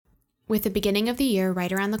With the beginning of the year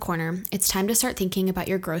right around the corner, it's time to start thinking about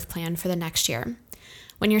your growth plan for the next year.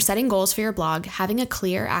 When you're setting goals for your blog, having a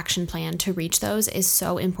clear action plan to reach those is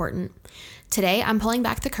so important. Today, I'm pulling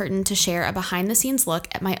back the curtain to share a behind-the-scenes look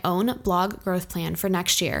at my own blog growth plan for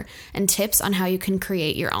next year and tips on how you can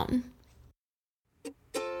create your own.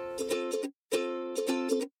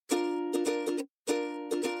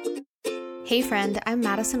 Hey friend, I'm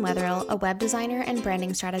Madison Wetherill, a web designer and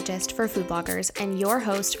branding strategist for food bloggers and your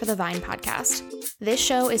host for the Vine podcast. This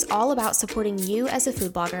show is all about supporting you as a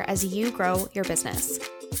food blogger as you grow your business.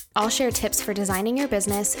 I'll share tips for designing your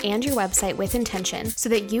business and your website with intention so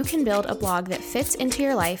that you can build a blog that fits into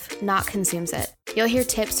your life, not consumes it. You'll hear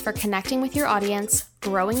tips for connecting with your audience,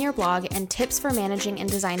 growing your blog, and tips for managing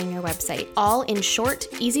and designing your website, all in short,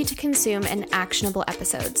 easy to consume, and actionable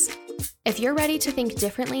episodes. If you're ready to think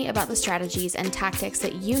differently about the strategies and tactics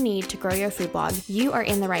that you need to grow your food blog, you are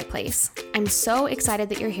in the right place. I'm so excited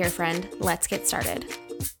that you're here, friend. Let's get started.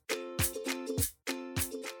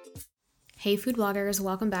 Hey food bloggers,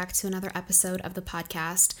 welcome back to another episode of the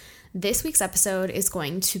podcast. This week's episode is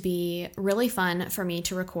going to be really fun for me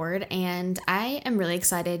to record, and I am really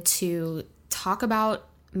excited to talk about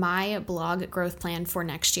my blog growth plan for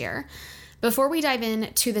next year. Before we dive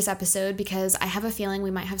into this episode, because I have a feeling we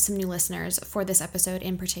might have some new listeners for this episode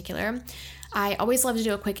in particular, I always love to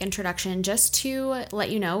do a quick introduction just to let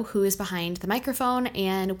you know who is behind the microphone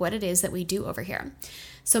and what it is that we do over here.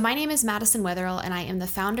 So my name is Madison Wetherill, and I am the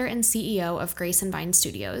founder and CEO of Grace and Vine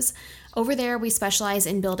Studios. Over there, we specialize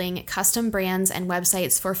in building custom brands and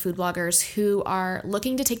websites for food bloggers who are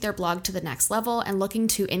looking to take their blog to the next level and looking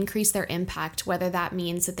to increase their impact, whether that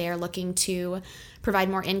means that they are looking to provide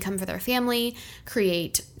more income for their family,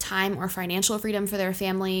 create time or financial freedom for their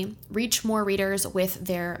family, reach more readers with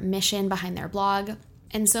their mission behind their blog,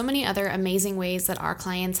 and so many other amazing ways that our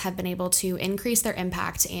clients have been able to increase their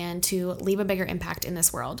impact and to leave a bigger impact in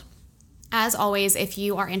this world. As always, if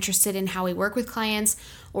you are interested in how we work with clients,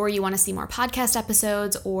 or you want to see more podcast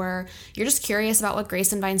episodes, or you're just curious about what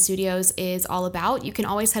Grace and Vine Studios is all about, you can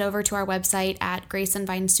always head over to our website at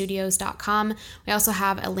graceandvinestudios.com. We also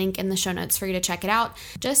have a link in the show notes for you to check it out,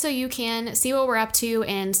 just so you can see what we're up to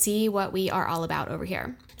and see what we are all about over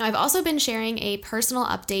here. Now, I've also been sharing a personal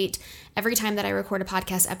update every time that I record a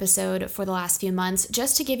podcast episode for the last few months,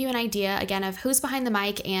 just to give you an idea, again, of who's behind the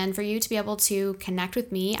mic and for you to be able to connect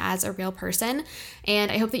with me as a real person.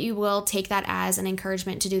 And I hope that you will take that as an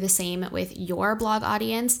encouragement to do the same with your blog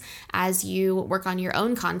audience as you work on your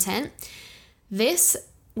own content. This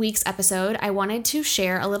week's episode, I wanted to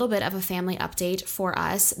share a little bit of a family update for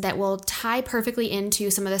us that will tie perfectly into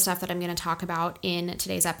some of the stuff that I'm going to talk about in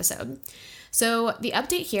today's episode. So the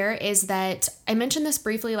update here is that I mentioned this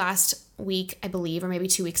briefly last week, I believe, or maybe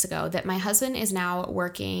 2 weeks ago, that my husband is now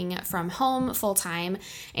working from home full time.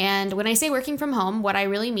 And when I say working from home, what I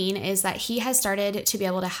really mean is that he has started to be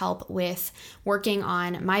able to help with working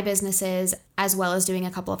on my businesses, as well as doing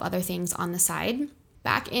a couple of other things on the side.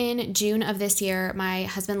 Back in June of this year, my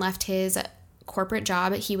husband left his corporate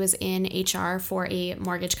job. He was in HR for a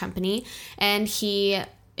mortgage company, and he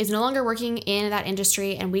is no longer working in that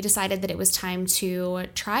industry, and we decided that it was time to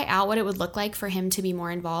try out what it would look like for him to be more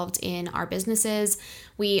involved in our businesses.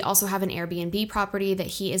 We also have an Airbnb property that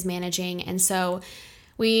he is managing, and so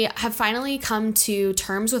we have finally come to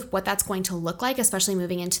terms with what that's going to look like, especially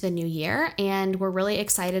moving into the new year, and we're really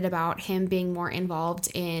excited about him being more involved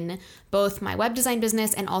in both my web design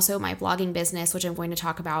business and also my blogging business, which I'm going to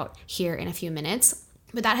talk about here in a few minutes.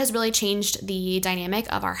 But that has really changed the dynamic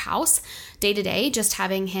of our house day to day, just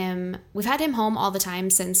having him, we've had him home all the time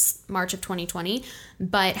since March of 2020,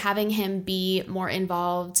 but having him be more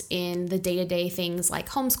involved in the day-to-day things like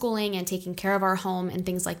homeschooling and taking care of our home and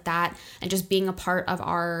things like that, and just being a part of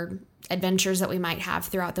our adventures that we might have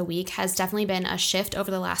throughout the week has definitely been a shift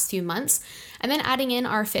over the last few months. And then adding in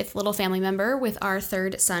our fifth little family member with our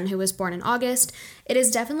third son, who was born in August, it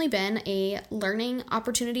has definitely been a learning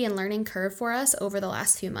opportunity and learning curve for us over the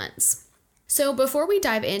last few months. So before we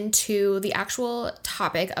dive into the actual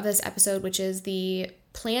topic of this episode, which is the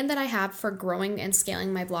plan that I have for growing and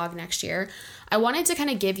scaling my blog next year, I wanted to kind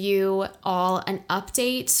of give you all an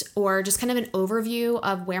update or just kind of an overview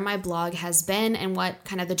of where my blog has been and what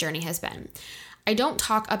kind of the journey has been. I don't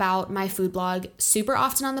talk about my food blog super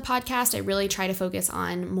often on the podcast. I really try to focus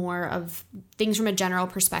on more of things from a general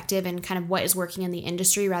perspective and kind of what is working in the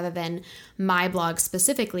industry rather than my blog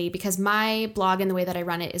specifically, because my blog and the way that I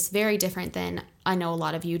run it is very different than I know a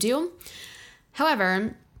lot of you do.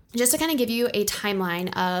 However, just to kind of give you a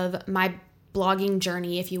timeline of my blogging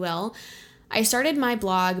journey, if you will, I started my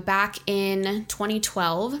blog back in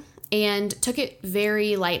 2012. and took it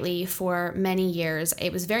very lightly for many years.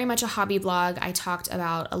 It was very much a hobby blog. I talked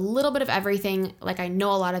about a little bit of everything, like I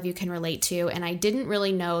know a lot of you can relate to, and I didn't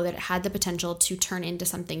really know that it had the potential to turn into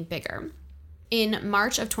something bigger. In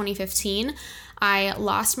March of 2015, I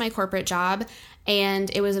lost my corporate job, and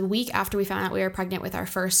it was a week after we found out we were pregnant with our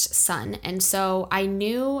first son. And so I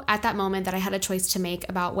knew at that moment that I had a choice to make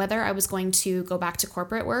about whether I was going to go back to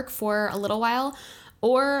corporate work for a little while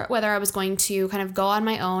or whether I was going to kind of go on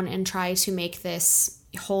my own and try to make this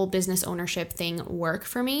whole business ownership thing work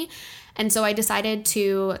for me. And so I decided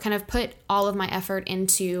to kind of put all of my effort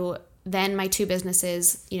into then my two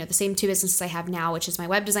businesses, the same two businesses I have now, which is my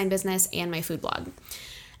web design business and my food blog.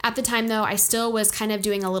 At the time, though, I still was kind of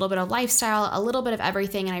doing a little bit of lifestyle, a little bit of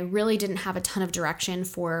everything, and I really didn't have a ton of direction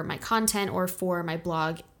for my content or for my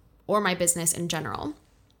blog or my business in general.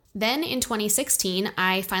 Then in 2016,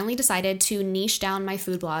 I finally decided to niche down my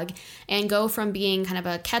food blog and go from being kind of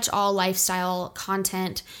a catch-all lifestyle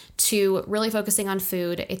content to really focusing on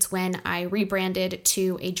food. It's when I rebranded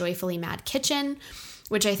to a Joyfully Mad Kitchen,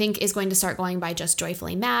 which I think is going to start going by just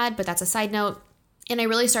Joyfully Mad, but that's a side note. And I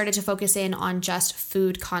really started to focus in on just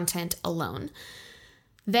food content alone.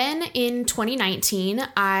 Then in 2019,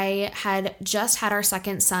 I had just had our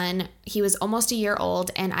second son. He was almost a year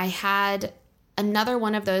old, and I had another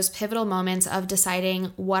one of those pivotal moments of deciding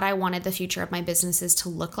what I wanted the future of my businesses to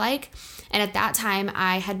look like. And at that time,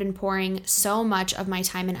 I had been pouring so much of my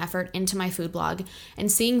time and effort into my food blog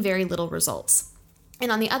and seeing very little results.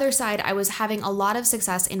 And on the other side, I was having a lot of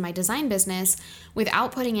success in my design business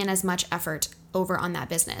without putting in as much effort over on that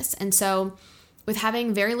business. And so with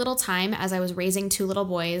having very little time as I was raising two little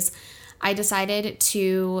boys, I decided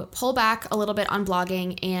to pull back a little bit on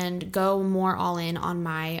blogging and go more all in on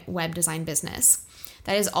my web design business.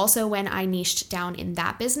 That is also when I niched down in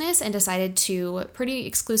that business and decided to pretty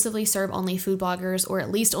exclusively serve only food bloggers, or at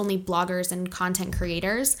least only bloggers and content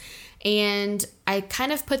creators. And I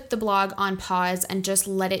kind of put the blog on pause and just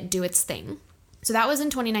let it do its thing. So that was in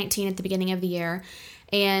 2019 at the beginning of the year.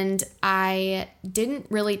 And I didn't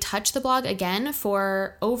really touch the blog again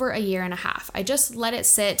for over a year and a half. I just let it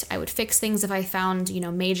sit. I would fix things if I found,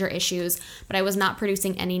 major issues, but I was not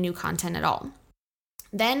producing any new content at all.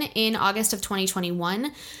 Then in August of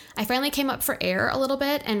 2021, I finally came up for air a little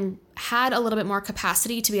bit and had a little bit more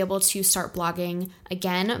capacity to be able to start blogging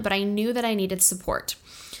again, but I knew that I needed support.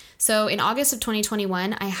 So in August of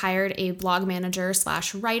 2021, I hired a blog manager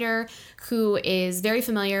 / writer who is very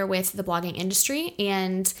familiar with the blogging industry.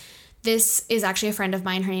 And this is actually a friend of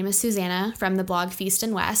mine. Her name is Susanna from the blog Feast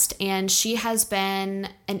and West. And she has been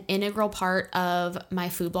an integral part of my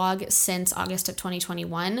food blog since August of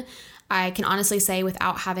 2021. I can honestly say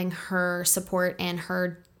without having her support and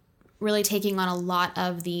her really taking on a lot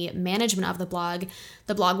of the management of the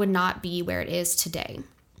blog would not be where it is today.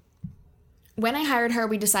 When I hired her,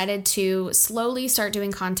 we decided to slowly start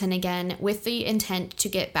doing content again with the intent to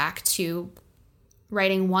get back to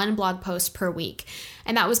writing one blog post per week.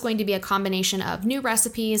 And that was going to be a combination of new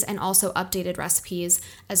recipes and also updated recipes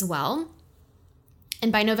as well.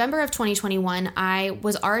 And by November of 2021, I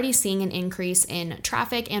was already seeing an increase in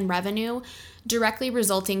traffic and revenue directly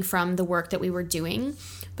resulting from the work that we were doing.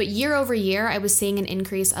 But year over year, I was seeing an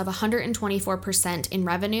increase of 124% in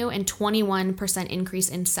revenue and 21% increase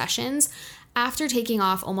in sessions after taking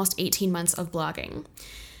off almost 18 months of blogging.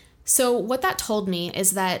 So what that told me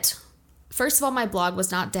is that, first of all, my blog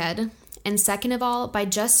was not dead. And second of all, by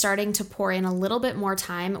just starting to pour in a little bit more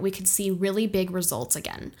time, we could see really big results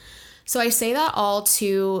again. So I say that all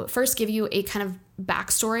to first give you a kind of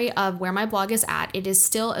backstory of where my blog is at. It is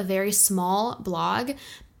still a very small blog,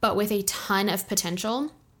 but with a ton of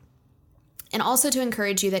potential. And also to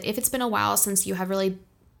encourage you that if it's been a while since you have really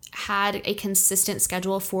had a consistent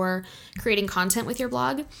schedule for creating content with your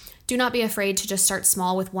blog, do not be afraid to just start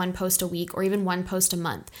small with one post a week or even one post a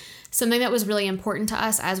month. Something that was really important to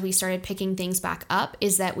us as we started picking things back up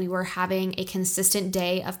is that we were having a consistent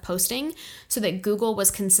day of posting so that Google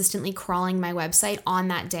was consistently crawling my website on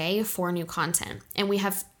that day for new content. And we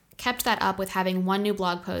have kept that up with having one new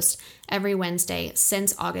blog post every Wednesday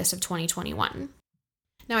since August of 2021.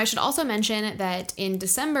 Now, I should also mention that in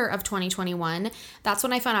December of 2021, that's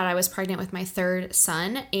when I found out I was pregnant with my third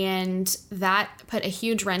son, and that put a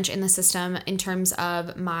huge wrench in the system in terms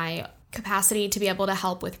of my capacity to be able to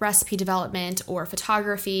help with recipe development or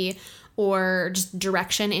photography or just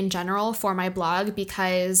direction in general for my blog,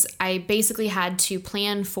 because I basically had to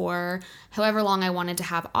plan for however long I wanted to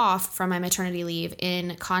have off from my maternity leave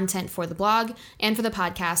in content for the blog and for the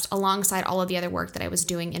podcast, alongside all of the other work that I was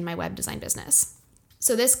doing in my web design business.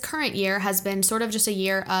 So this current year has been sort of just a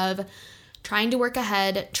year of trying to work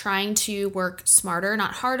ahead, trying to work smarter,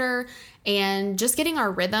 not harder, and just getting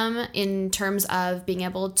our rhythm in terms of being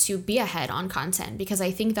able to be ahead on content, because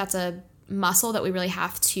I think that's a muscle that we really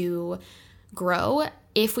have to grow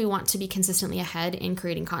if we want to be consistently ahead in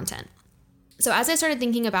creating content. So as I started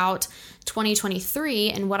thinking about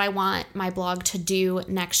 2023 and what I want my blog to do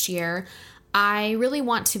next year, I really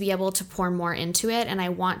want to be able to pour more into it, and I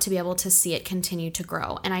want to be able to see it continue to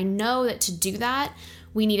grow. And I know that to do that,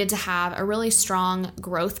 we needed to have a really strong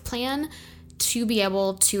growth plan to be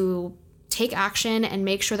able to take action and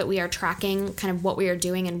make sure that we are tracking kind of what we are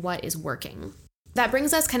doing and what is working. That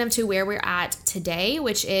brings us kind of to where we're at today,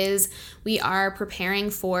 which is we are preparing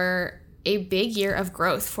for a big year of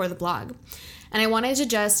growth for the blog. And I wanted to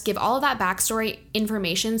just give all of that backstory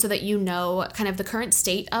information so that you know kind of the current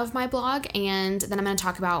state of my blog, and then I'm going to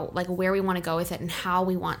talk about like where we want to go with it and how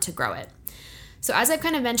we want to grow it. So as I've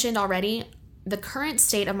kind of mentioned already, the current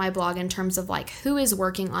state of my blog in terms of like who is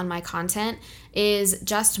working on my content is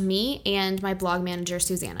just me and my blog manager,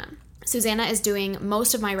 Susanna. Susanna is doing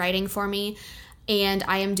most of my writing for me, and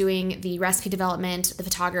I am doing the recipe development, the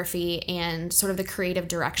photography, and sort of the creative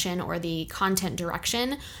direction or the content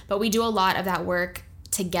direction. But we do a lot of that work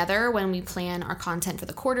together when we plan our content for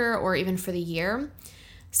the quarter or even for the year.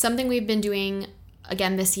 Something we've been doing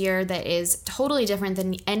again this year that is totally different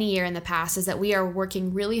than any year in the past is that we are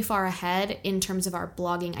working really far ahead in terms of our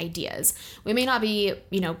blogging ideas. We may not be,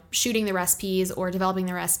 shooting the recipes or developing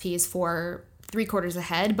the recipes for 3 quarters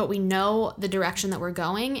ahead, but we know the direction that we're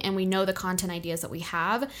going and we know the content ideas that we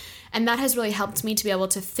have. And that has really helped me to be able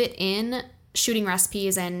to fit in shooting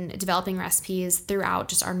recipes and developing recipes throughout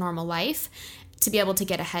just our normal life to be able to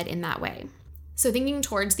get ahead in that way. So thinking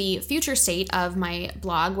towards the future state of my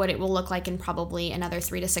blog, what it will look like in probably another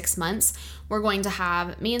 3 to 6 months, we're going to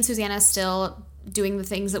have me and Susanna still doing the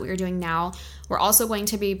things that we are doing now. We're also going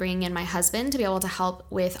to be bringing in my husband to be able to help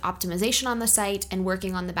with optimization on the site and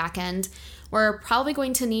working on the back end. We're probably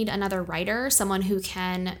going to need another writer, someone who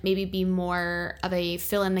can maybe be more of a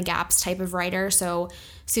fill in the gaps type of writer. So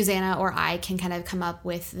Susanna or I can kind of come up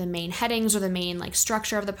with the main headings or the main like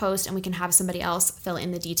structure of the post, and we can have somebody else fill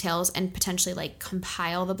in the details and potentially like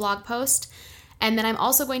compile the blog post. And then I'm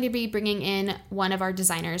also going to be bringing in one of our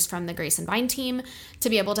designers from the Grace and Vine team to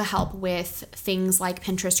be able to help with things like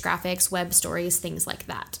Pinterest graphics, web stories, things like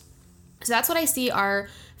that. So that's what I see our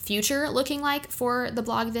future looking like for the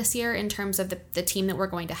blog this year in terms of the team that we're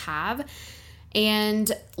going to have.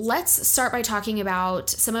 And let's start by talking about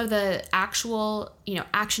some of the actual,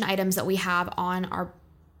 action items that we have on our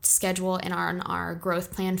schedule and on our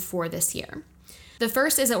growth plan for this year. The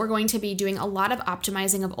first is that we're going to be doing a lot of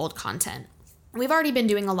optimizing of old content. We've already been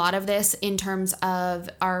doing a lot of this in terms of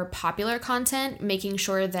our popular content, making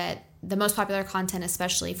sure that the most popular content,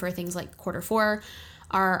 especially for things like quarter 4,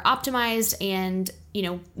 are optimized and,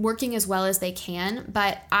 working as well as they can.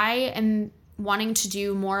 But I am wanting to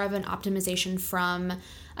do more of an optimization from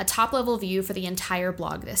a top level view for the entire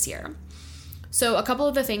blog this year. So a couple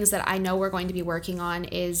of the things that I know we're going to be working on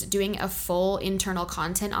is doing a full internal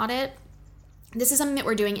content audit. This is something that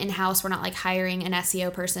we're doing in-house. We're not like hiring an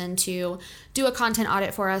SEO person to do a content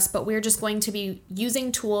audit for us, but we're just going to be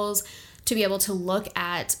using tools to be able to look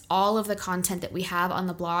at all of the content that we have on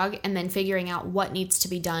the blog and then figuring out what needs to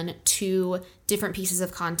be done to different pieces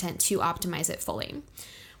of content to optimize it fully.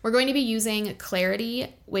 We're going to be using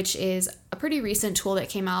Clarity, which is a pretty recent tool that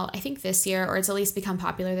came out, I think this year, or it's at least become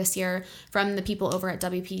popular this year, from the people over at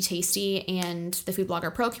WP Tasty and the Food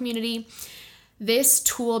Blogger Pro community. This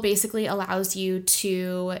tool basically allows you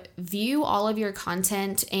to view all of your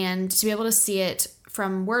content and to be able to see it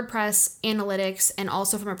from WordPress, analytics, and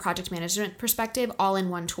also from a project management perspective, all in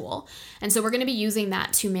one tool. And so we're going to be using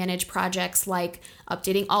that to manage projects like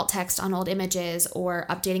updating alt text on old images or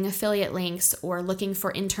updating affiliate links or looking for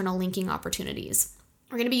internal linking opportunities.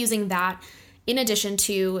 We're going to be using that in addition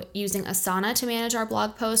to using Asana to manage our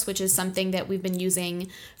blog posts, which is something that we've been using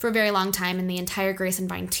for a very long time, and the entire Grace and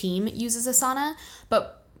Vine team uses Asana.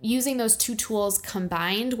 But using those two tools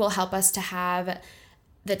combined will help us to have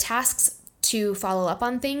the tasks to follow up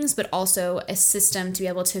on things, but also a system to be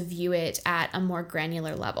able to view it at a more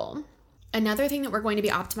granular level. Another thing that we're going to be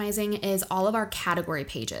optimizing is all of our category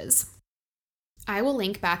pages. I will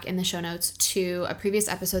link back in the show notes to a previous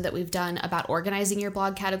episode that we've done about organizing your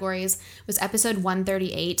blog categories. It was episode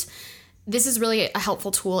 138. This is really a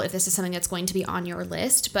helpful tool if this is something that's going to be on your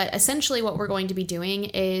list, but essentially what we're going to be doing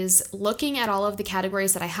is looking at all of the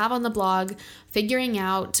categories that I have on the blog, figuring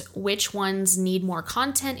out which ones need more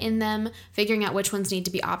content in them, figuring out which ones need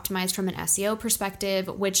to be optimized from an SEO perspective,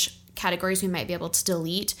 which categories we might be able to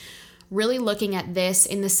delete, really looking at this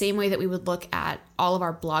in the same way that we would look at all of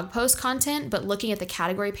our blog post content, but looking at the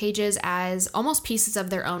category pages as almost pieces of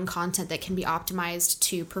their own content that can be optimized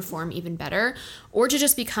to perform even better or to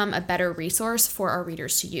just become a better resource for our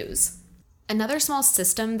readers to use. Another small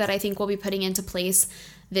system that I think we'll be putting into place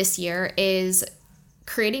this year is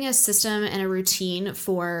creating a system and a routine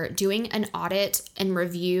for doing an audit and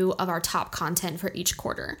review of our top content for each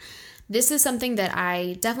quarter. This is something that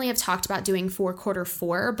I definitely have talked about doing for quarter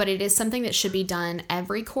 4, but it is something that should be done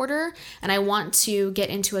every quarter. And I want to get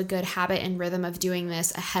into a good habit and rhythm of doing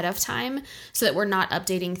this ahead of time so that we're not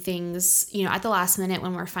updating things, at the last minute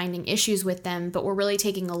when we're finding issues with them, but we're really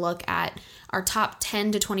taking a look at our top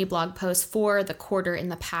 10 to 20 blog posts for the quarter in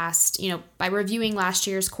the past, by reviewing last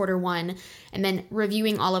year's quarter 1 and then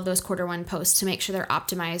reviewing all of those quarter 1 posts to make sure they're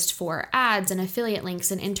optimized for ads and affiliate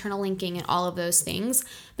links and internal linking and all of those things,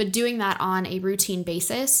 but doing that on a routine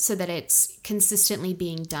basis so that it's consistently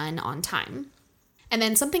being done on time. And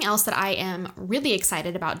then something else that I am really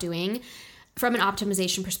excited about doing from an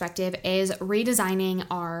optimization perspective is redesigning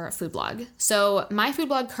our food blog. So my food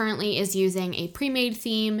blog currently is using a pre-made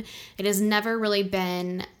theme. It has never really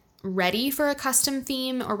been ready for a custom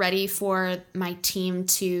theme or ready for my team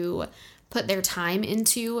to put their time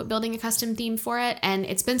into building a custom theme for it. And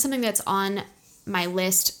it's been something that's on my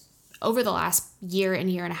list over the last year and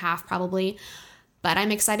a half probably. But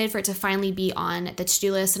I'm excited for it to finally be on the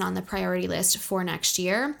to-do list and on the priority list for next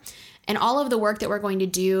year. And all of the work that we're going to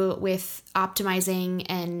do with optimizing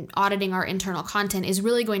and auditing our internal content is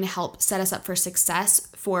really going to help set us up for success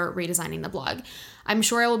for redesigning the blog. I'm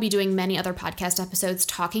sure I will be doing many other podcast episodes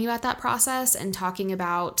talking about that process and talking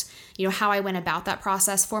about, how I went about that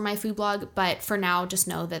process for my food blog. But for now, just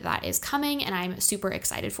know that that is coming and I'm super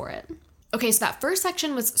excited for it. Okay, so that first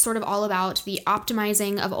section was sort of all about the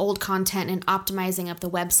optimizing of old content and optimizing of the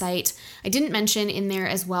website. I didn't mention in there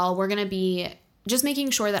as well, we're going to be just making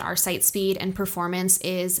sure that our site speed and performance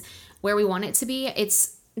is where we want it to be.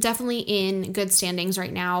 It's definitely in good standings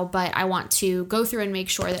right now, but I want to go through and make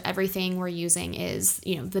sure that everything we're using is,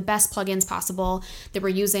 the best plugins possible, that we're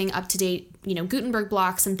using up-to-date, Gutenberg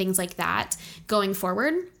blocks and things like that going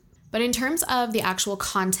forward. But in terms of the actual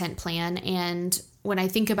content plan, and when I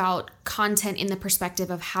think about content in the perspective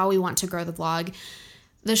of how we want to grow the blog,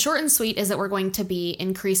 the short and sweet is that we're going to be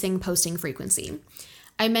increasing posting frequency.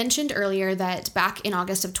 I mentioned earlier that back in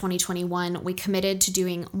August of 2021, we committed to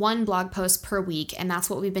doing 1 blog post per week, and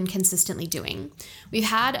that's what we've been consistently doing. We've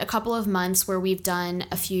had a couple of months where we've done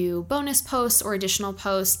a few bonus posts or additional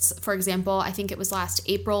posts. For example, I think it was last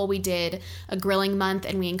April, we did a grilling month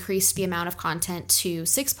and we increased the amount of content to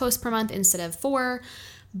 6 posts per month instead of 4.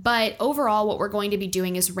 But overall, what we're going to be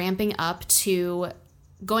doing is ramping up to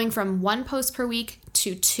going from 1 post per week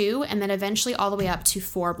to 2, and then eventually all the way up to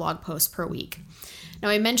 4 blog posts per week. Now,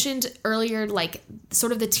 I mentioned earlier,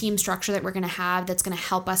 sort of the team structure that we're going to have that's going to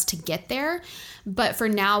help us to get there. But for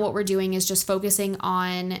now, what we're doing is just focusing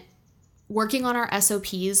on working on our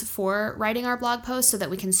SOPs for writing our blog posts so that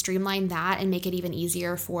we can streamline that and make it even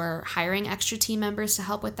easier for hiring extra team members to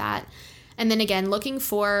help with that. And then again, looking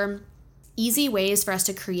for easy ways for us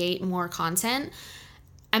to create more content.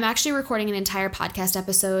 I'm actually recording an entire podcast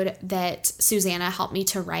episode that Susanna helped me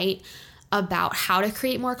to write about how to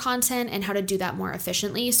create more content and how to do that more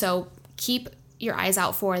efficiently. So keep your eyes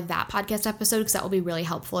out for that podcast episode because that will be really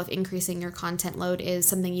helpful if increasing your content load is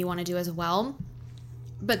something you want to do as well.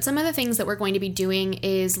 But some of the things that we're going to be doing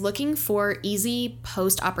is looking for easy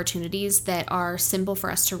post opportunities that are simple for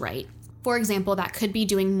us to write. For example, that could be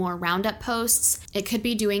doing more roundup posts. It could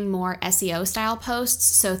be doing more SEO style posts.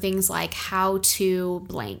 So things like how to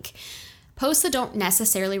blank. Posts that don't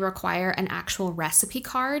necessarily require an actual recipe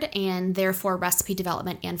card and therefore recipe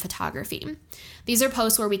development and photography. These are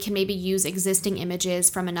posts where we can maybe use existing images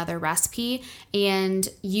from another recipe and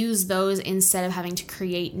use those instead of having to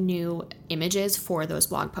create new images for those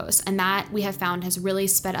blog posts. And that we have found has really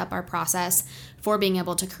sped up our process for being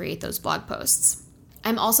able to create those blog posts.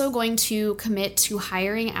 I'm also going to commit to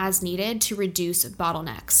hiring as needed to reduce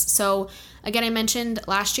bottlenecks. So again, I mentioned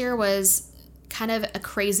last year was kind of a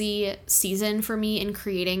crazy season for me in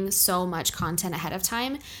creating so much content ahead of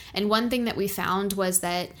time. And one thing that we found was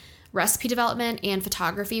that recipe development and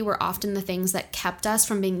photography were often the things that kept us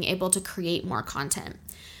from being able to create more content.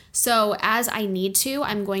 So as I need to,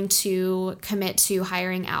 I'm going to commit to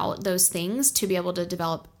hiring out those things to be able to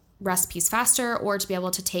develop recipes faster or to be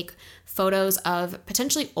able to take photos of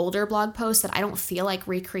potentially older blog posts that I don't feel like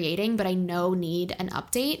recreating, but I know need an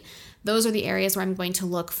update. Those are the areas where I'm going to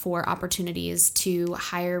look for opportunities to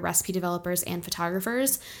hire recipe developers and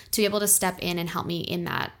photographers to be able to step in and help me in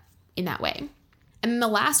that way. And the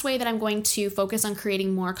last way that I'm going to focus on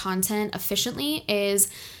creating more content efficiently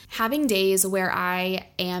is having days where I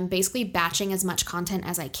am basically batching as much content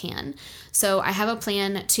as I can. So I have a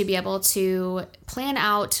plan to be able to plan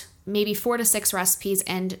out maybe 4 to 6 recipes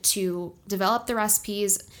and to develop the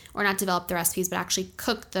recipes, or not develop the recipes, but actually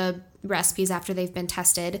cook the recipes after they've been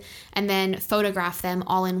tested, and then photograph them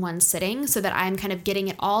all in one sitting so that I'm kind of getting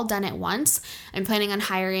it all done at once. I'm planning on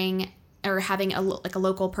hiring or having a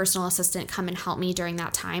local personal assistant come and help me during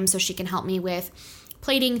that time, so she can help me with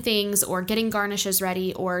plating things or getting garnishes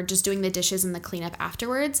ready or just doing the dishes and the cleanup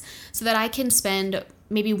afterwards, so that I can spend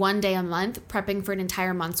maybe one day a month prepping for an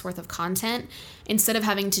entire month's worth of content instead of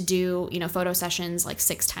having to do, photo sessions like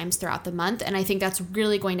 6 times throughout the month. And I think that's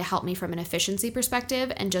really going to help me from an efficiency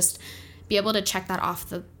perspective and just be able to check that off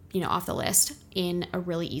the list in a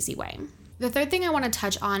really easy way. The third thing I want to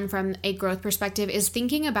touch on from a growth perspective is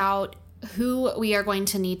thinking about who we are going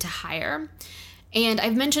to need to hire. And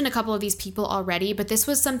I've mentioned a couple of these people already, but this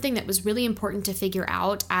was something that was really important to figure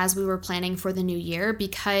out as we were planning for the new year,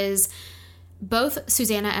 because both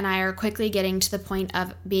Susanna and I are quickly getting to the point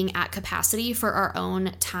of being at capacity for our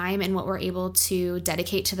own time and what we're able to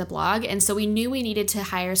dedicate to the blog. And so we knew we needed to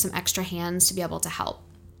hire some extra hands to be able to help.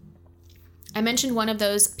 I mentioned one of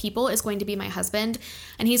those people is going to be my husband,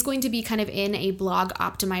 and he's going to be kind of in a blog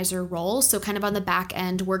optimizer role. So kind of on the back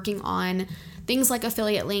end, working on things like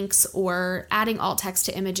affiliate links or adding alt text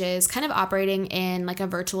to images, kind of operating in like a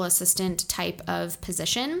virtual assistant type of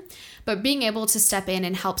position, but being able to step in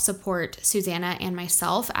and help support Susanna and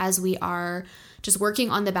myself as we are just working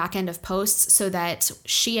on the back end of posts so that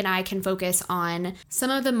she and I can focus on some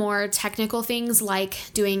of the more technical things like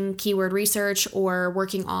doing keyword research or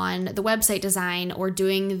working on the website design or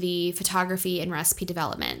doing the photography and recipe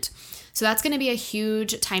development. So that's going to be a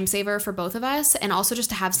huge time saver for both of us, and also just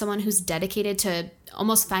to have someone who's dedicated to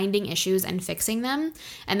almost finding issues and fixing them,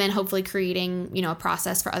 and then hopefully creating, a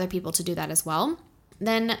process for other people to do that as well.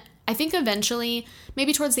 Then I think eventually,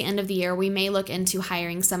 maybe towards the end of the year, we may look into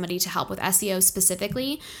hiring somebody to help with SEO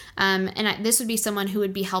specifically. This would be someone who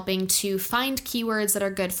would be helping to find keywords that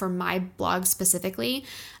are good for my blog specifically.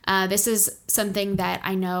 This is something that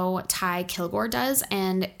I know Ty Kilgore does,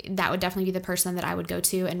 and that would definitely be the person that I would go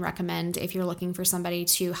to and recommend if you're looking for somebody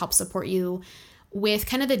to help support you with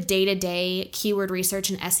kind of the day-to-day keyword research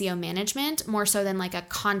and SEO management, more so than like a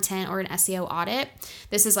content or an SEO audit.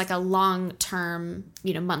 This is like a long-term,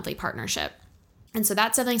 monthly partnership. And so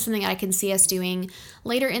that's something I can see us doing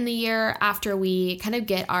later in the year after we kind of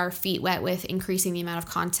get our feet wet with increasing the amount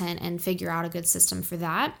of content and figure out a good system for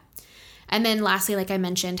that. And then lastly, like I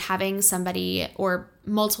mentioned, having somebody or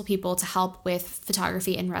multiple people to help with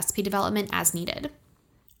photography and recipe development as needed.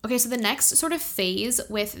 Okay, so the next sort of phase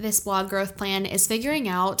with this blog growth plan is figuring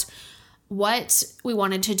out what we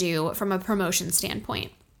wanted to do from a promotion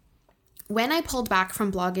standpoint. When I pulled back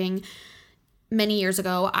from blogging many years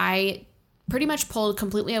ago, I pretty much pulled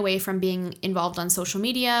completely away from being involved on social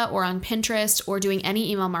media or on Pinterest or doing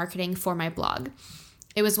any email marketing for my blog.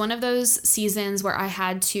 It was one of those seasons where I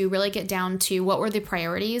had to really get down to what were the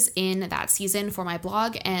priorities in that season for my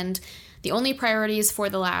blog, and the only priorities for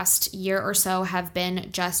the last year or so have been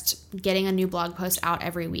just getting a new blog post out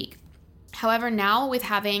every week. However, now with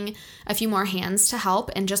having a few more hands to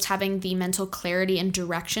help and just having the mental clarity and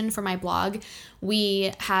direction for my blog,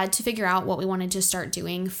 we had to figure out what we wanted to start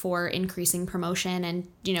doing for increasing promotion and,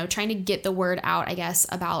 trying to get the word out, I guess,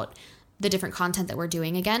 about the different content that we're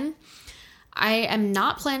doing again. I am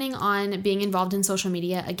not planning on being involved in social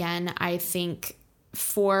media again. I think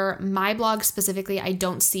for my blog specifically, I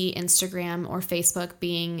don't see Instagram or Facebook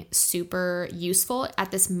being super useful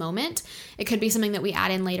at this moment. It could be something that we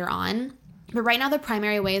add in later on. But right now, the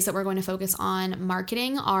primary ways that we're going to focus on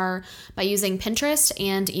marketing are by using Pinterest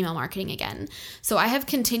and email marketing again. So I have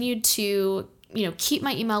continued to, keep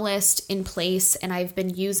my email list in place, and I've been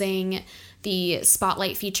using the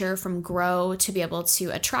Spotlight feature from Grow to be able to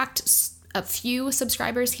attract a few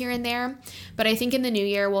subscribers here and there. But I think in the new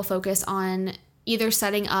year, we'll focus on either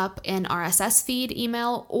setting up an RSS feed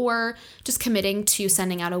email or just committing to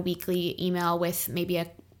sending out a weekly email with maybe a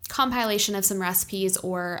compilation of some recipes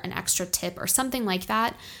or an extra tip or something like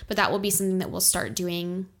that. But that will be something that we'll start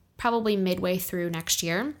doing probably midway through next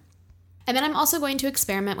year. And then I'm also going to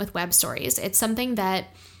experiment with web stories. It's something that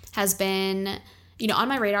has been on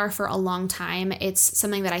my radar for a long time. It's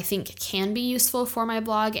something that I think can be useful for my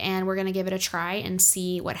blog, and we're going to give it a try and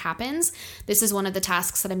see what happens. This is one of the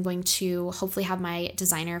tasks that I'm going to hopefully have my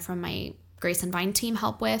designer from my Grace and Vine team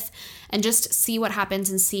help with, and just see what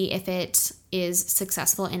happens and see if it is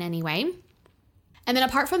successful in any way. And And then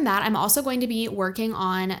apart from that, I'm also going to be working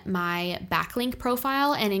on my backlink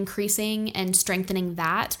profile and increasing and strengthening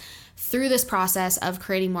that through this process of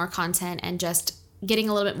creating more content and just getting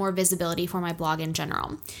a little bit more visibility for my blog in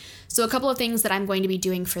general. So a couple of things that I'm going to be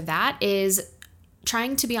doing for that is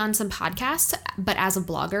trying to be on some podcasts, but as a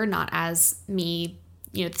blogger, not as me,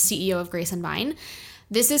 the CEO of Grace and Vine.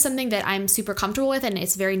 This is something that I'm super comfortable with, and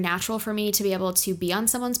it's very natural for me to be able to be on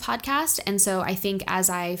someone's podcast. And so I think as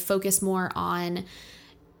I focus more on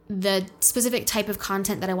the specific type of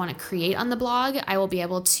content that I want to create on the blog, I will be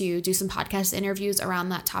able to do some podcast interviews around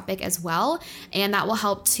that topic as well. And that will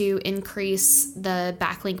help to increase the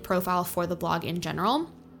backlink profile for the blog in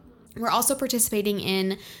general. We're also participating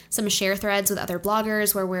in some share threads with other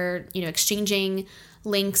bloggers where we're, exchanging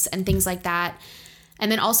links and things like that.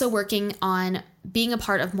 And then also working on being a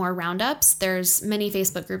part of more roundups. There's many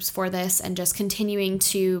Facebook groups for this, and just continuing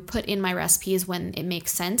to put in my recipes when it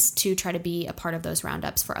makes sense to try to be a part of those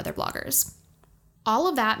roundups for other bloggers. All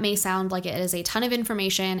of that may sound like it is a ton of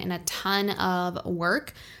information and a ton of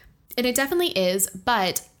work, and it definitely is,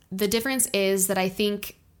 but the difference is that I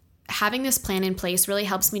think having this plan in place really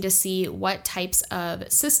helps me to see what types of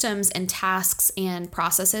systems and tasks and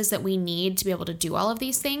processes that we need to be able to do all of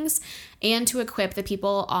these things and to equip the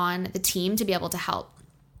people on the team to be able to help.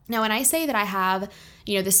 Now, when I say that I have,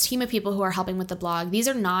 this team of people who are helping with the blog, these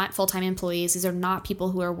are not full-time employees. These are not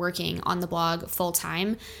people who are working on the blog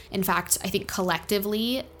full-time. In fact, I think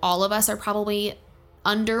collectively, all of us are probably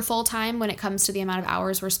under full-time when it comes to the amount of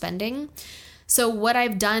hours we're spending. So what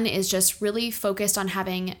I've done is just really focused on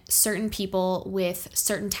having certain people with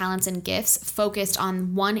certain talents and gifts focused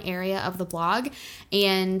on one area of the blog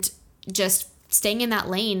and just staying in that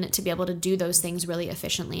lane to be able to do those things really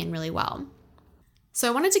efficiently and really well. So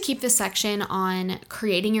I wanted to keep this section on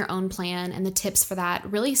creating your own plan and the tips for that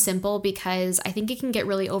really simple because I think it can get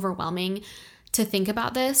really overwhelming to think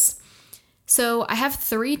about this. So I have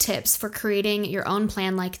 3 tips for creating your own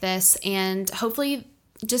plan like this, and hopefully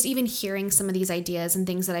just even hearing some of these ideas and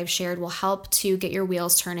things that I've shared will help to get your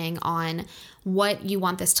wheels turning on what you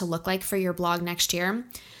want this to look like for your blog next year.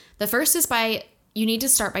 The first is you need to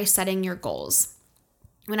start by setting your goals.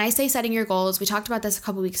 When I say setting your goals, we talked about this a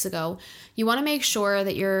couple weeks ago. You want to make sure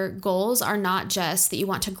that your goals are not just that you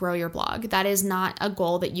want to grow your blog. That is not a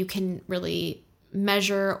goal that you can really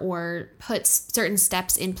measure or put certain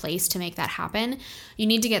steps in place to make that happen. You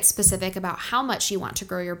need to get specific about how much you want to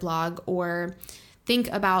grow your blog, or think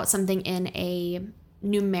about something in a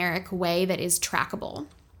numeric way that is trackable.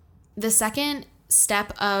 The second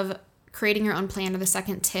step of creating your own plan, or the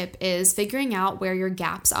second tip, is figuring out where your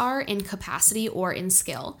gaps are in capacity or in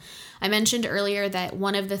skill. I mentioned earlier that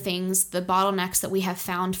one of the things, the bottlenecks that we have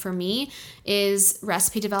found for me, is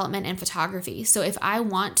recipe development and photography. So if I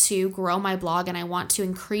want to grow my blog and I want to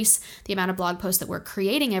increase the amount of blog posts that we're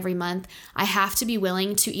creating every month, I have to be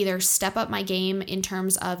willing to either step up my game in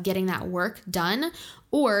terms of getting that work done,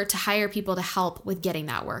 or to hire people to help with getting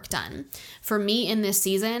that work done. For me in this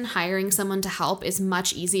season, hiring someone to help is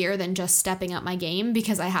much easier than just stepping up my game,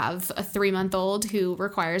 because I have a 3-month-old who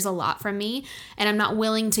requires a lot from me, and I'm not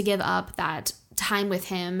willing to give up that time with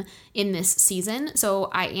him in this season. So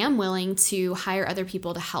I am willing to hire other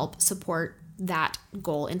people to help support that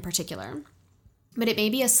goal in particular. But it may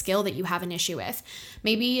be a skill that you have an issue with.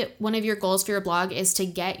 Maybe one of your goals for your blog is to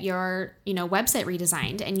get your, website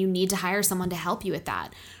redesigned, and you need to hire someone to help you with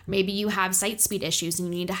that. Maybe you have site speed issues and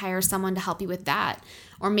you need to hire someone to help you with that.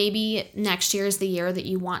 Or maybe next year is the year that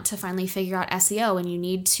you want to finally figure out SEO and you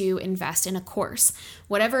need to invest in a course.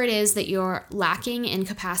 Whatever it is that you're lacking in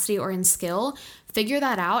capacity or in skill, figure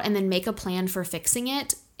that out and then make a plan for fixing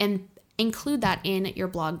it and include that in your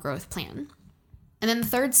blog growth plan. And then the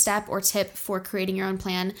third step or tip for creating your own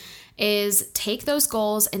plan is take those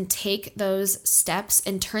goals and take those steps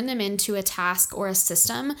and turn them into a task or a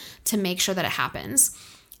system to make sure that it happens.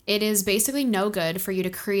 It is basically no good for you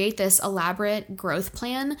to create this elaborate growth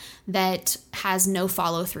plan that has no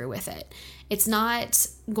follow through with it. It's not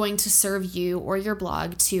going to serve you or your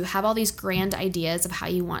blog to have all these grand ideas of how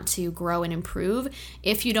you want to grow and improve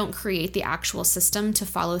if you don't create the actual system to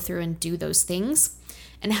follow through and do those things.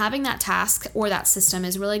 And having that task or that system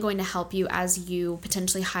is really going to help you as you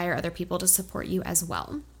potentially hire other people to support you as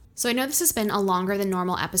well. So I know this has been a longer than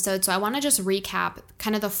normal episode, so I want to just recap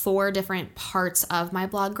kind of the 4 different parts of my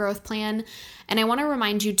blog growth plan. And I want to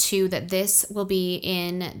remind you too that this will be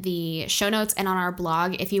in the show notes and on our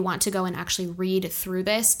blog if you want to go and actually read through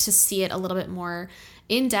this to see it a little bit more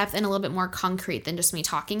in depth and a little bit more concrete than just me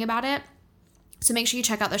talking about it. So make sure you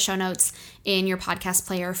check out the show notes in your podcast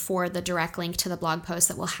player for the direct link to the blog post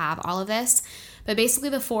that will have all of this. But basically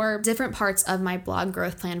the 4 different parts of my blog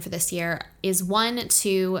growth plan for this year is 1,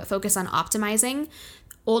 to focus on optimizing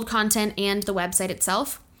old content and the website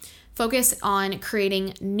itself, focus on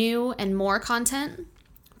creating new and more content,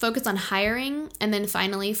 focus on hiring, and then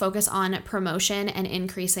finally focus on promotion and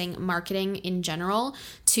increasing marketing in general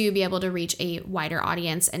to be able to reach a wider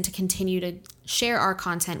audience and to continue to share our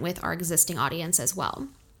content with our existing audience as well.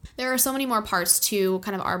 There are so many more parts to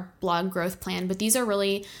kind of our blog growth plan, but these are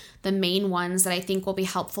really the main ones that I think will be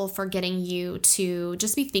helpful for getting you to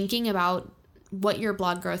just be thinking about what your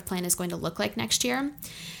blog growth plan is going to look like next year.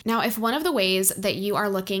 Now, if one of the ways that you are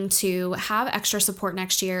looking to have extra support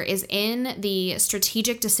next year is in the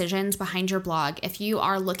strategic decisions behind your blog, if you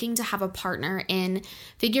are looking to have a partner in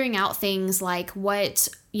figuring out things like what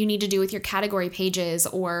you need to do with your category pages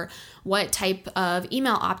or what type of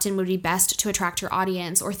email opt-in would be best to attract your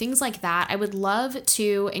audience or things like that, I would love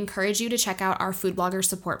to encourage you to check out our Food Blogger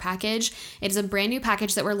Support Package. It is a brand new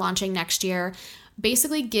package that we're launching next year,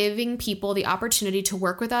 basically giving people the opportunity to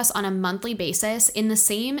work with us on a monthly basis in the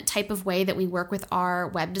same type of way that we work with our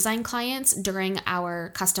web design clients during our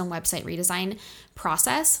custom website redesign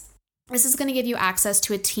process. This is going to give you access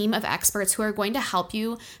to a team of experts who are going to help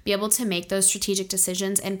you be able to make those strategic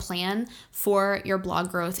decisions and plan for your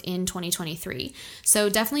blog growth in 2023. So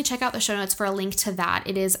definitely check out the show notes for a link to that.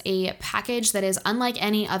 It is a package that is unlike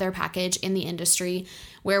any other package in the industry,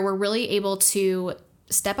 where we're really able to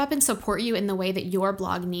step up and support you in the way that your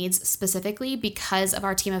blog needs, specifically because of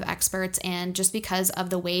our team of experts and just because of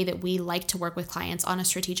the way that we like to work with clients on a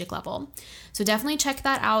strategic level. So definitely check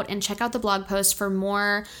that out and check out the blog post for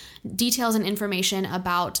more details and information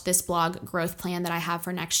about this blog growth plan that I have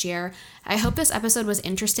for next year. I hope this episode was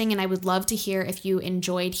interesting, and I would love to hear if you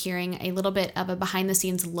enjoyed hearing a little bit of a behind the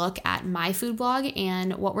scenes look at my food blog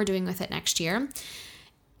and what we're doing with it next year.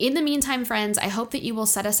 In the meantime, friends, I hope that you will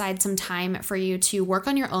set aside some time for you to work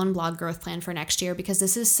on your own blog growth plan for next year, because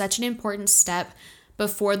this is such an important step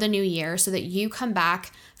before the new year so that you come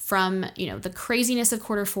back from, the craziness of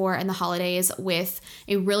Q4 and the holidays with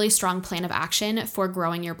a really strong plan of action for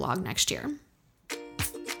growing your blog next year.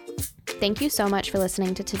 Thank you so much for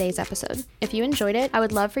listening to today's episode. If you enjoyed it, I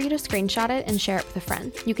would love for you to screenshot it and share it with a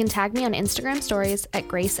friend. You can tag me on Instagram stories at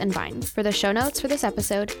Grace and Vine. For the show notes for this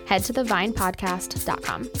episode, head to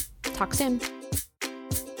thevinepodcast.com. Talk soon.